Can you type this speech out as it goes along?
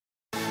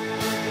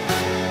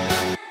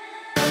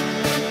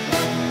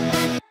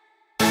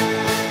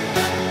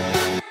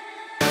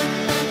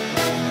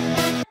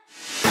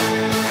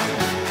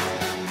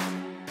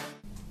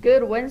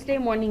Good Wednesday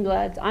morning,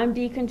 lads. I'm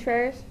Dee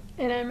Contreras.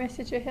 And I'm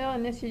Mr. Hill,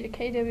 and this is your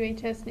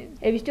KWHS News.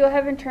 If you still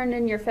haven't turned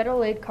in your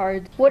federal aid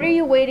cards, what are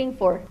you waiting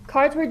for?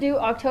 Cards were due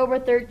October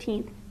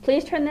 13th.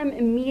 Please turn them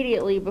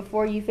immediately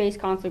before you face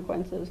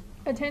consequences.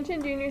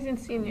 Attention juniors and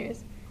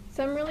seniors.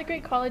 Some really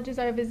great colleges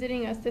are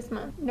visiting us this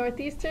month.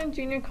 Northeastern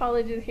Junior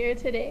College is here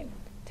today.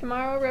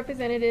 Tomorrow,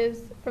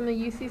 representatives from the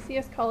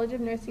UCCS College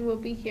of Nursing will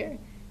be here.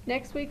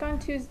 Next week on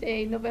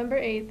Tuesday,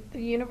 November 8th,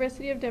 the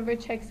University of Denver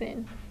checks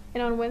in.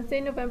 And on Wednesday,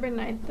 November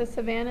 9th, the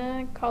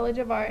Savannah College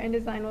of Art and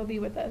Design will be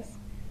with us.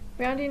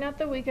 Rounding out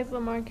the week is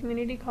Lamar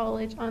Community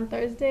College on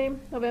Thursday,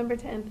 November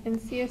 10th, and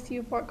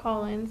CSU Fort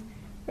Collins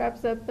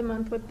wraps up the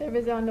month with their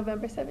visit on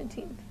November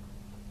 17th.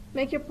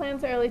 Make your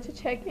plans early to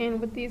check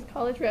in with these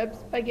college reps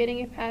by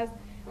getting a pass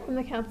from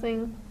the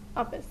counseling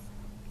office.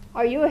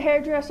 Are you a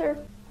hairdresser?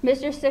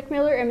 Mr.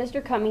 Stickmiller and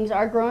Mr. Cummings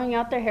are growing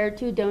out their hair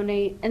to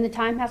donate, and the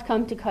time has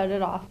come to cut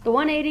it off. The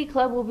 180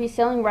 Club will be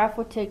selling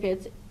raffle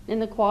tickets in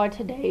the quad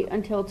today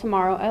until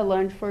tomorrow at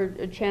lunch for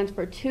a chance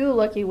for 2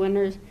 lucky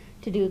winners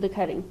to do the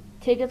cutting.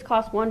 Tickets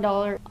cost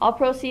 $1. All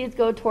proceeds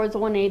go towards the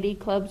 180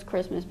 Club's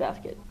Christmas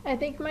basket. I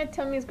think my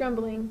tummy's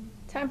grumbling.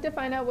 Time to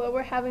find out what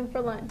we're having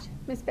for lunch.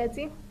 Miss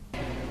Betsy?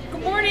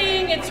 Good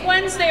morning, it's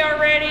Wednesday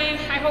already.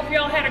 I hope you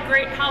all had a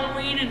great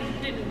Halloween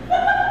and didn't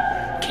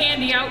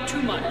candy out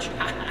too much.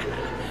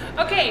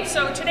 Okay,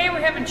 so today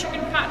we're having chicken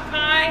pot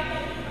pie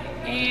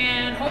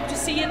and hope to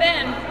see you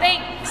then.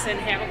 Thanks and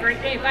have a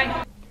great day.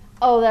 Bye.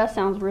 Oh, that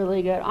sounds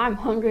really good. I'm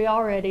hungry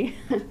already.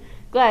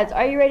 Glads,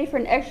 are you ready for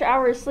an extra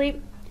hour of sleep?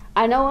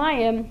 I know I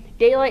am.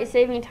 Daylight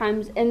saving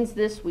times ends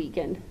this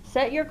weekend.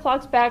 Set your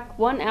clocks back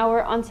 1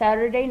 hour on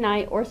Saturday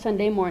night or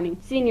Sunday morning.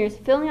 Seniors,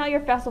 filling out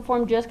your FAFSA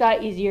form just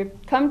got easier.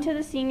 Come to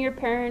the Senior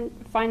Parent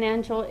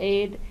Financial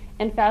Aid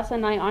and FAFSA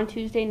night on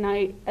Tuesday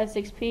night at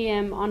 6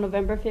 p.m. on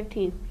November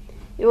 15th.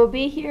 It will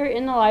be here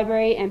in the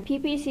library, and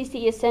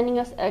PPCC is sending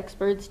us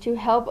experts to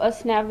help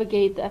us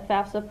navigate the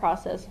FAFSA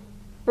process.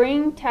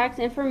 Bring tax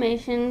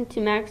information to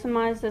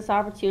maximize this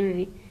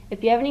opportunity.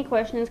 If you have any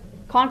questions,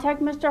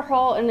 contact Mr.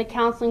 Hall in the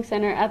Counseling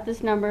Center at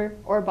this number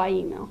or by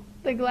email.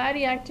 The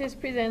Gladi Actors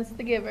presents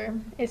The Giver,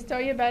 a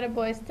story about a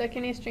boy stuck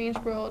in a strange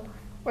world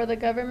where the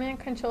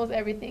government controls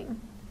everything.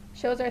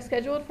 Shows are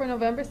scheduled for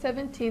November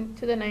 17th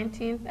to the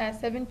 19th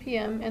at 7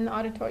 p.m. in the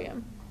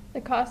auditorium.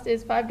 The cost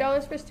is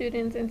 $5 for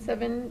students and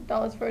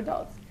 $7 for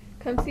adults.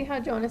 Come see how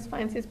Jonas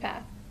finds his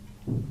path.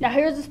 Now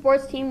here's the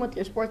sports team with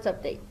your sports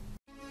update.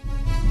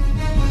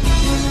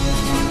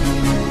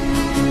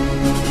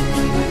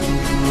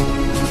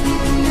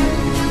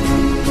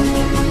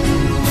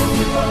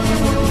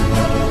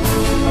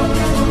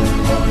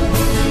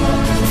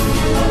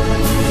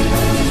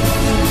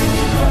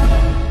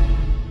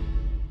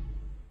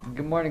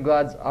 Good morning,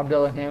 Glads. I'm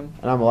Dylan Ham.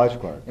 And I'm Elijah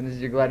Clark. And this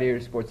is your Gladiator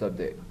Sports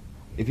Update.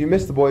 If you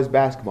missed the boys'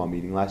 basketball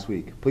meeting last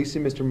week, please see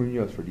Mr.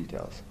 Munoz for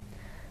details.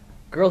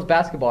 Girls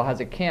basketball has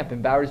a camp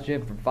in Bowers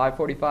Gym from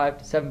 5:45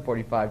 to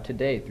 7:45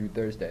 today through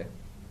Thursday.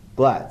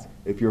 Glads,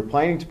 if you're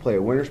planning to play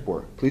a winter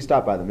sport, please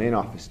stop by the main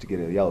office to get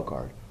a yellow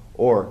card,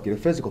 or get a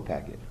physical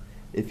packet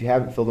if you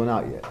haven't filled one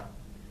out yet.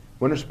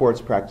 Winter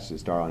sports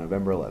practices start on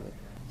November 11th.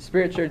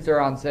 Spirit shirts are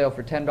on sale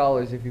for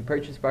 $10 if you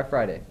purchase by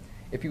Friday.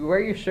 If you wear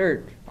your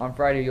shirt on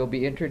Friday, you'll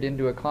be entered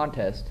into a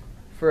contest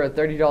for a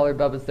 $30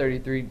 Bubba's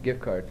 33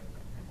 gift card.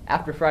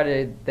 After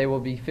Friday, they will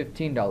be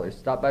 $15.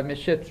 Stop by Miss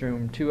Ship's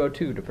room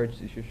 202 to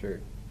purchase your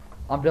shirt.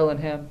 I'm Dylan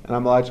Ham. And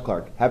I'm Elijah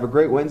Clark. Have a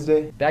great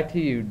Wednesday. Back to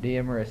you, Dee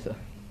and Marissa.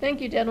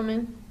 Thank you,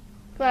 gentlemen.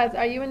 Glads,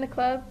 are you in the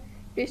club?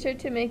 Be sure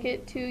to make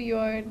it to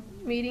your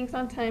meetings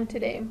on time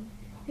today.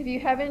 If you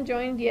haven't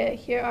joined yet,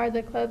 here are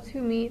the clubs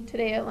who meet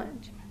today at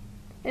lunch.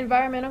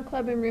 Environmental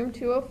Club in room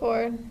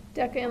 204,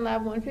 DECA in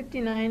lab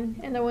 159,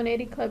 and the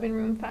 180 Club in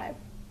room 5.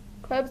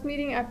 Clubs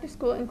meeting after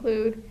school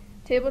include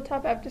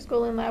Tabletop After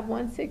School in lab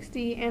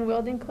 160 and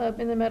Welding Club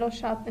in the metal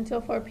shop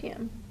until 4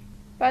 p.m.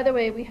 By the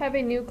way, we have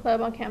a new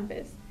club on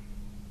campus.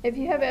 If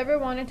you have ever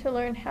wanted to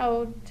learn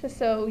how to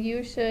sew,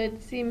 you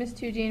should see Miss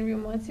Tuji in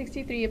room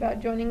 163 about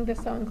joining the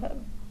sewing club.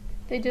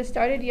 They just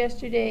started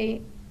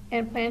yesterday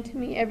and plan to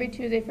meet every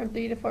Tuesday from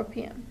 3 to 4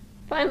 p.m.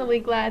 Finally,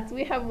 Glads,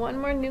 we have one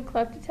more new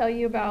club to tell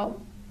you about,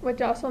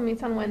 which also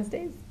meets on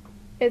Wednesdays.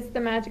 It's the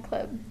Magic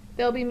Club.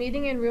 They'll be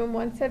meeting in room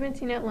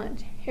 117 at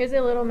lunch. Here's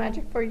a little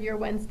magic for your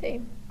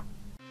Wednesday.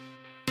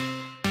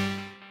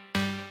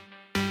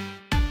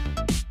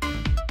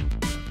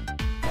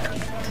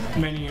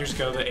 Many years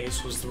ago, the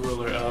ace was the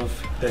ruler of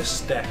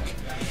this deck,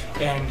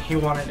 and he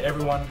wanted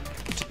everyone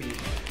to be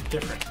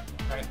different,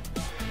 right?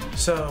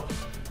 So,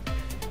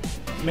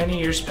 many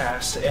years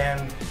pass,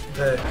 and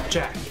the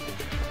jack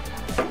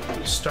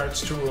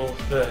starts to rule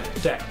the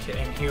deck,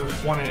 and he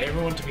wanted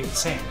everyone to be the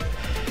same.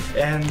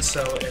 And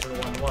so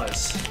everyone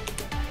was.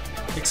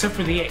 Except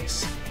for the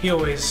ace. He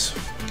always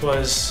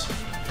was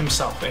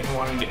himself, and he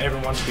wanted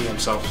everyone to be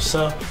himself.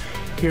 So,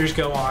 years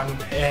go on,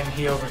 and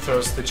he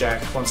overthrows the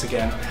jack once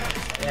again,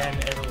 and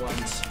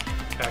everyone's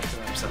back to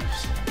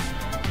themselves.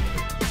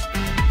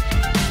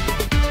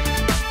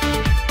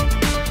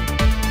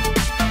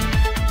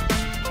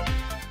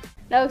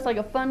 That looks like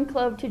a fun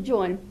club to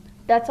join.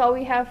 That's all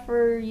we have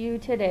for you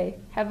today.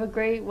 Have a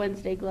great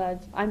Wednesday,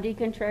 Glads. I'm Dee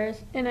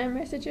Contreras. And I'm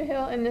Marissa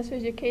Hill, and this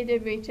was your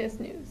KWHS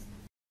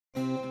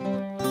News.